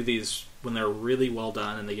fun when they do these, when they're really well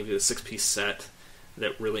done and they give you the 6-piece set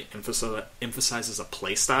that really emphasizes a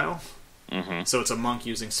play style. Mm-hmm. So it's a monk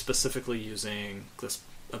specifically using this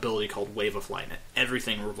ability called Wave of Light. And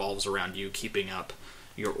everything revolves around you keeping up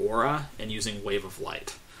your aura and using Wave of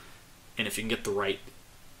Light. And if you can get the right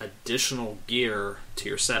additional gear to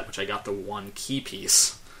your set, which I got the one key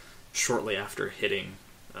piece shortly after hitting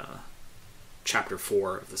Chapter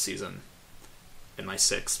 4 of the season, and my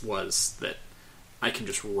 6 was that I can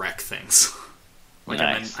just wreck things. Like,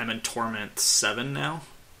 nice. I'm in Torment 7 now.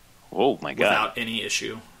 Oh my god. Without any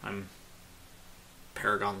issue. I'm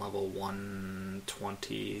Paragon level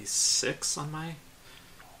 126 on my...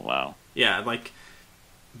 Wow. Yeah, like...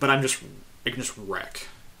 But I can just wreck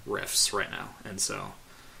rifts right now. And so...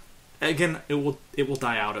 Again, it will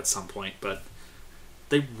die out at some point, but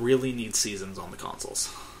they really need seasons on the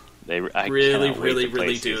consoles. They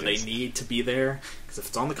really do. They need to be there, because if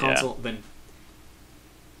it's on the console, then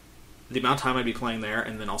the amount of time I'd be playing there,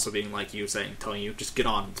 and then also being like you telling you, just get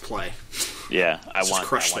on and play. Yeah, I want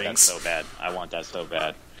things. that so bad. I want that so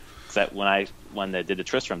bad. That when they did the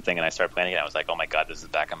Tristram thing and I started playing it, I was like, oh my god, this is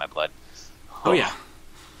back on my blood. Oh yeah.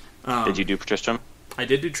 Did you do Tristram? I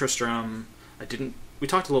did do Tristram. I didn't. We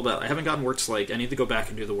talked a little bit. I haven't gotten Wyrt's Lake. I need to go back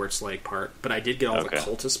and do the Wyrt's Lake part, but I did get all the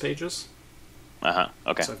cultist pages.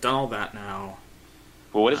 Okay. So I've done all that now.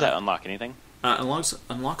 Well, what does that unlock? Anything? Unlocks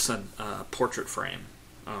a portrait frame.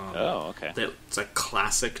 Okay. It's a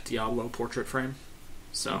classic Diablo portrait frame.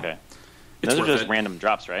 So okay. Those are just random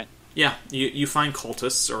drops, right? Yeah, you find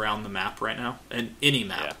cultists around the map right now, and any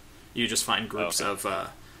map. Yeah. You just find groups of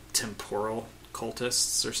temporal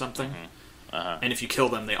cultists or something, and if you kill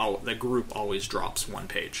them, the group always drops one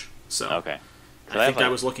page. So I think I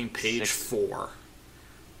was looking page 4.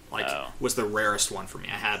 Was the rarest one for me.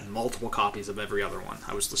 I had multiple copies of every other one.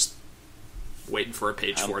 I was just waiting for a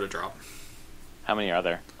page 4 to drop. How many are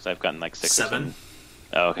there? Because I've gotten like 6 7. or 7.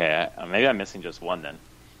 Oh, okay. Maybe I'm missing just one then.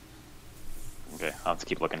 Okay, I'll have to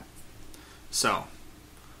keep looking. So,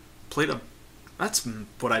 that's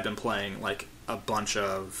what I've been playing, like a bunch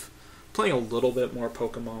of... Playing a little bit more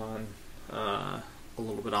Pokemon, a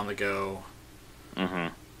little bit on the go.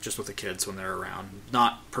 just with the kids when they're around.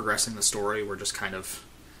 Not progressing the story. We're just kind of...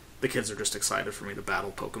 The kids are just excited for me to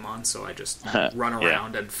battle Pokemon, so I just run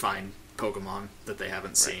around and find Pokemon that they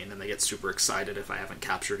haven't seen, and they get super excited if I haven't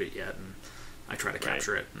captured it yet, and I try to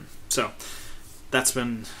capture it. And so that's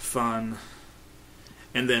been fun.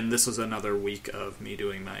 And then this was another week of me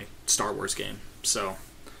doing my Star Wars game. So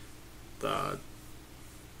the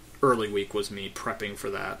early week was me prepping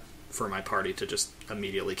for that, for my party to just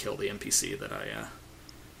immediately kill the NPC that I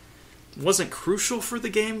wasn't crucial for the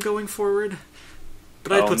game going forward.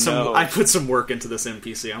 But I put some work into this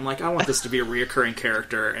NPC. I'm like, I want this to be a reoccurring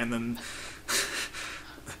character, and then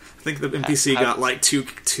I think the NPC got like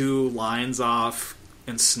two lines off,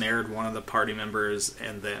 ensnared one of the party members,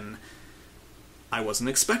 and then I wasn't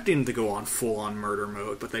expecting to go on full-on murder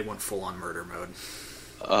mode, but they went full-on murder mode.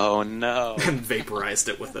 Oh, no. And vaporized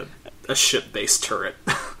it with a ship-based turret.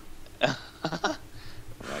 Well,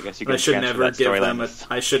 I guess you I should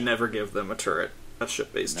never give them a turret. A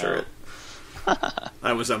ship-based turret.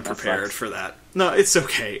 I was unprepared for that. No, it's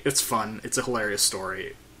okay. It's fun. It's a hilarious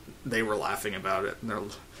story. They were laughing about it,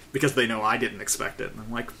 and because they know I didn't expect it. And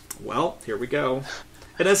I'm like, well, here we go.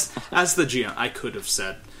 And as the GM, I could have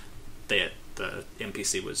said the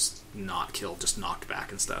NPC was not killed, just knocked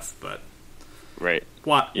back and stuff. But right,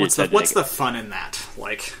 what's the fun in that?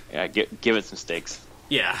 Like, yeah, give it some stakes.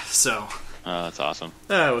 Yeah, so that's awesome.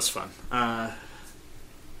 It was fun. I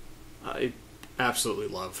absolutely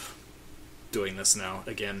love doing this now.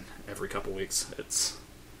 Again, every couple weeks, it's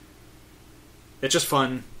just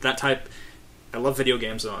fun. I love video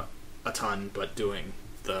games a ton, but doing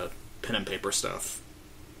the pen and paper stuff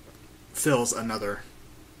fills another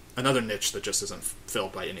niche that just isn't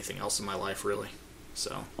filled by anything else in my life, really.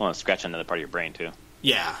 So, well, it's scratching another part of your brain too.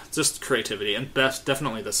 Yeah, just creativity, and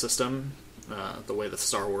definitely the system, the way the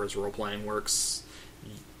Star Wars role playing works.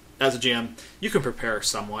 As a GM, you can prepare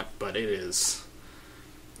somewhat, but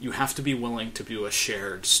you that be willing to do a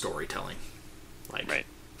shared storytelling. Like, right.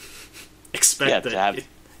 Expect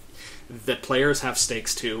that players have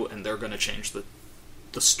stakes too, and they're going to change the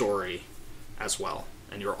story as well.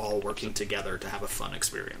 And you're all working together to have a fun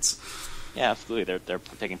experience. Yeah, absolutely. They're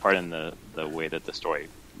taking part in the way that the story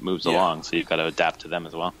moves along, so you've got to adapt to them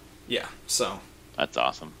as well. Yeah, so that's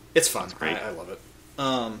awesome. It's fun. That's great. I love it.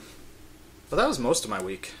 But that was most of my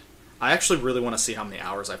week. I actually really want to see how many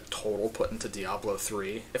hours I've total put into Diablo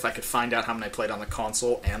 3. If I could find out how many I played on the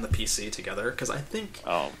console and the PC together, because I think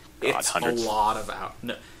it's hundreds. A lot of hours.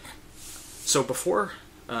 No. So before,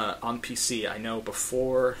 on PC, I know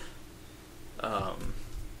before the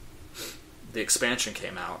expansion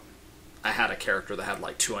came out, I had a character that had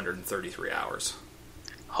like 233 hours.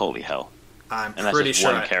 Holy hell. I'm pretty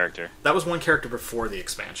sure one character. That was one character before the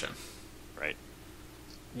expansion. Right.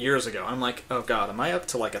 Years ago. I'm like, oh god, am I up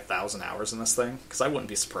to like 1,000 hours in this thing? Because I wouldn't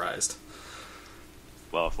be surprised.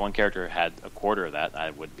 Well, if one character had a quarter of that, I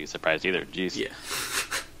wouldn't be surprised either. Jeez. Yeah.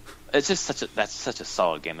 It's just that's such a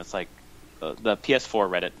solid game. It's like the PS4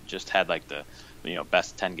 Reddit just had like the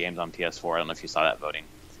best 10 games on PS4. I don't know if you saw that voting.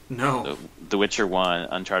 No. The Witcher 1,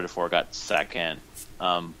 Uncharted 4 got second,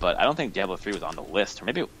 but I don't think Diablo 3 was on the list, or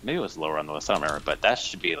maybe it was lower on the list. I don't remember, but that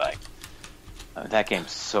should be like that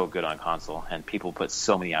game's so good on console, and people put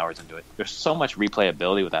so many hours into it. There's so much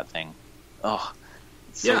replayability with that thing. Oh,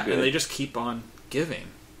 it's so good. And they just keep on giving.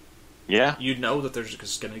 Yeah, you know that there's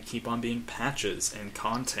just going to keep on being patches and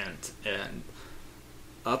content and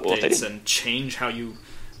updates and change how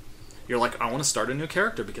you're like, I want to start a new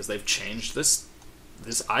character because they've changed these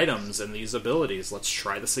items and these abilities. Let's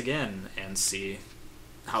try this again and see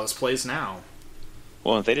how this plays now.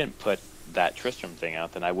 Well, if they didn't put that Tristram thing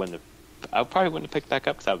out, then I probably wouldn't have picked back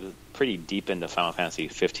up because I was pretty deep into Final Fantasy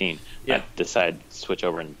 15. Yeah. I decided to switch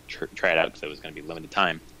over and try it out because it was going to be limited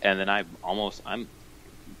time. And then I'm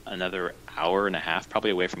another hour and a half probably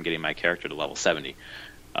away from getting my character to level 70,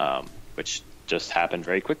 which just happened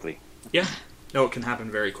very quickly. Yeah. No, it can happen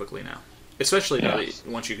very quickly now. Especially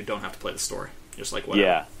once you don't have to play the story. Just like whatever.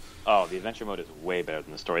 Yeah. Oh, the adventure mode is way better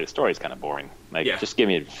than the story. The story is kind of boring. Like, just give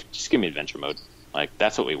me adventure mode. Like,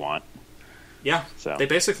 that's what we want. Yeah. So they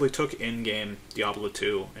basically took in-game Diablo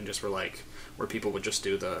 2 and just were like, where people would just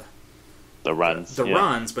do the runs. The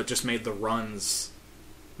runs, but just made the runs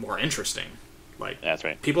more interesting. Like, that's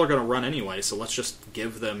right. People are going to run anyway, so let's just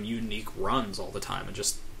give them unique runs all the time and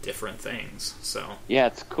just different things. So yeah,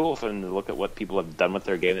 it's cool for them to look at what people have done with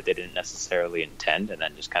their game that they didn't necessarily intend, and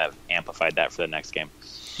then just kind of amplified that for the next game.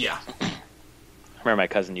 Yeah. I remember my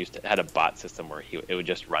cousin had a bot system where it would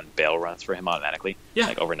just run bail runs for him automatically,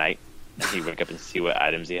 like overnight. He'd wake up and see what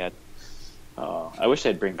items he had. I wish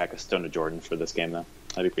they'd bring back a Stone of Jordan for this game, though.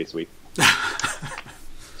 That'd be pretty sweet.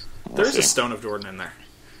 There's a Stone of Jordan in there.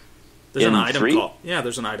 There's In an item 3? called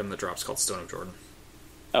there's an item that drops called Stone of Jordan.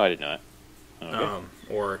 Oh, I didn't know that. Okay.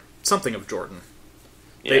 Or something of Jordan.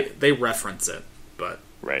 Yeah. They reference it, but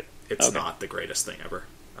Right. it's not the greatest thing ever.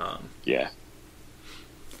 Yeah.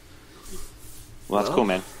 Well, that's cool,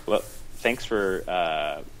 man. Well, thanks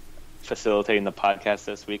for facilitating the podcast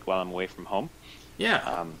this week while I'm away from home.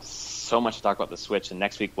 Yeah. So much to talk about the Switch, and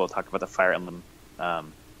next week we'll talk about the Fire Emblem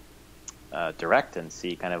Direct and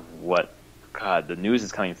see kind of what. God, the news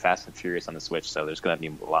is coming fast and furious on the Switch, so there's going to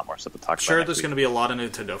be a lot more stuff to talk about. Sure, there's going to be a lot of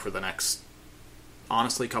Nintendo for the next,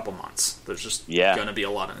 honestly, couple months. There's just going to be a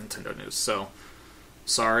lot of Nintendo news. So,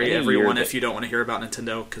 sorry, everyone, if you don't want to hear about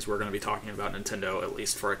Nintendo, because we're going to be talking about Nintendo at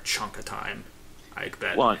least for a chunk of time. I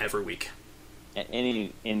bet every week.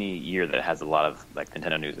 Any year that has a lot of like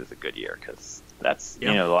Nintendo news is a good year, because that's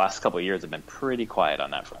the last couple of years have been pretty quiet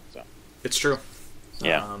on that front. So it's true.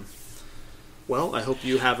 Yeah. Well, I hope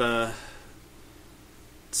you have a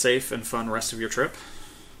safe and fun rest of your trip.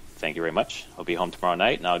 Thank you very much. I'll be home tomorrow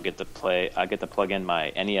night, and I'll get to plug in my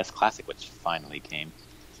NES Classic, which finally came.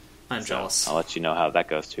 I'm jealous. I'll let you know how that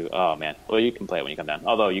goes too. Oh man, well you can play it when you come down.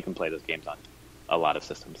 Although you can play those games on a lot of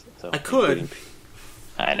systems. So I could.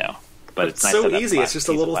 I know, but it's nice so to have easy. It's just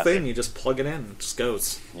a little Classic. thing. You just plug it in. It just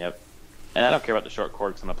goes. Yep. And I don't care about the short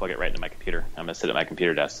cord because I'm gonna plug it right into my computer. I'm gonna sit at my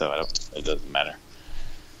computer desk, so it doesn't matter.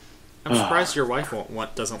 I'm surprised your wife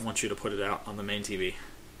doesn't want you to put it out on the main TV.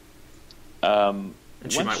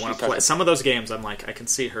 And she might want to play some of those games. I'm like, I can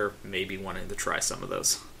see her maybe wanting to try some of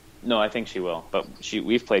those. No, I think she will. But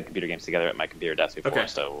we've played computer games together at my computer desk before,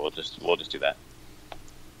 so we'll just do that.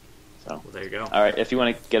 So well, there you go. All right, if you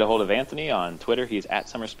want to get a hold of Anthony on Twitter, he's at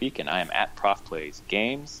SummerSpeak, and I am at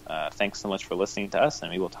ProfPlaysGames. Thanks so much for listening to us,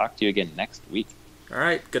 and we will talk to you again next week. All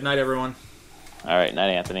right, good night, everyone. All right, night,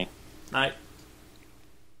 Anthony. Night.